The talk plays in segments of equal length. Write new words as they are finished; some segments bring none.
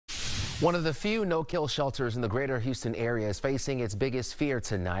One of the few no-kill shelters in the greater Houston area is facing its biggest fear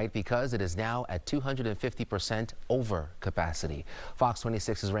tonight because it is now at 250% over capacity. Fox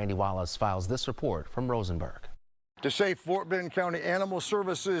 26's Randy Wallace files this report from Rosenberg. To say Fort Bend County Animal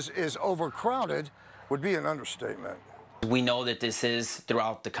Services is overcrowded would be an understatement. We know that this is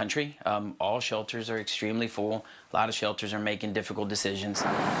throughout the country. All shelters are extremely full. A lot of shelters are making difficult decisions.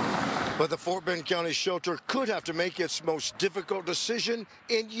 But the Fort Bend County shelter could have to make its most difficult decision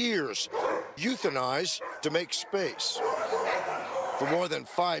in years: euthanize to make space. For more than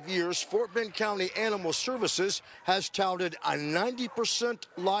 5 years, Fort Bend County Animal Services has touted a 90%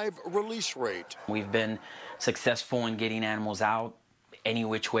 live release rate. We've been successful in getting animals out any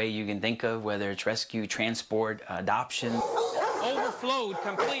which way you can think of, whether it's rescue, transport, adoption. Overflowed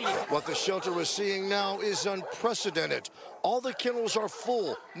completely. What the shelter is seeing now is unprecedented. All the kennels are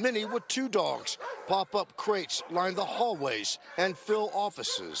full, many with 2 dogs. Pop-up crates line the hallways and fill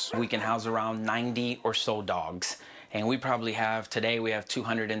offices. We can house around 90 or so dogs, and we probably have, today we have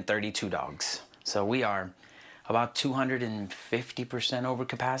 232 dogs. So we are about 250% over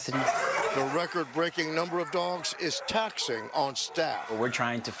capacity. The record-breaking number of dogs is taxing on staff. We're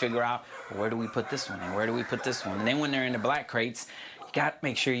trying to figure out, where do we put this one and where do we put this one? And then when they're in the black crates, you got to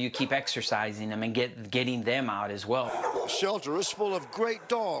make sure you keep exercising them and getting them out as well. The shelter is full of great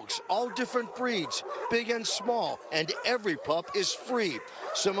dogs, all different breeds, big and small, and every pup is free.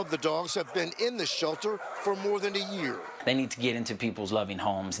 Some of the dogs have been in the shelter for more than a year. They need to get into people's loving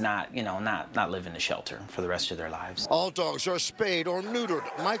homes, not live in the shelter for the rest of their lives. All dogs are spayed or neutered,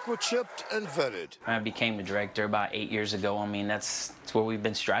 microchipped and vetted. I became the director about 8 years ago. I mean, that's what we've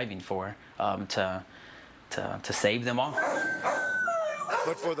been striving for, to save them all.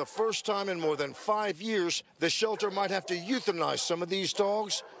 But for the first time in more than 5 years, the shelter might have to euthanize some of these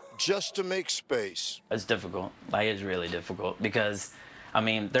dogs just to make space. It's difficult. Like, it's really difficult because, I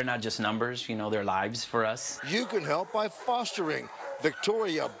mean, they're not just numbers, they're lives for us. You can help by fostering.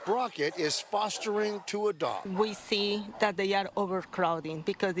 Victoria Brockett is fostering to adopt. We see that they are overcrowding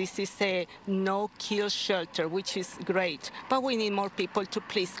because this is a no-kill shelter, which is great. But we need more people to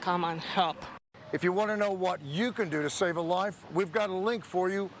please come and help. If you want to know what you can do to save a life, we've got a link for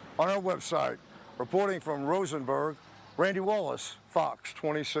you on our website. Reporting from Rosenberg, Randy Wallace, Fox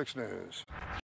 26 News.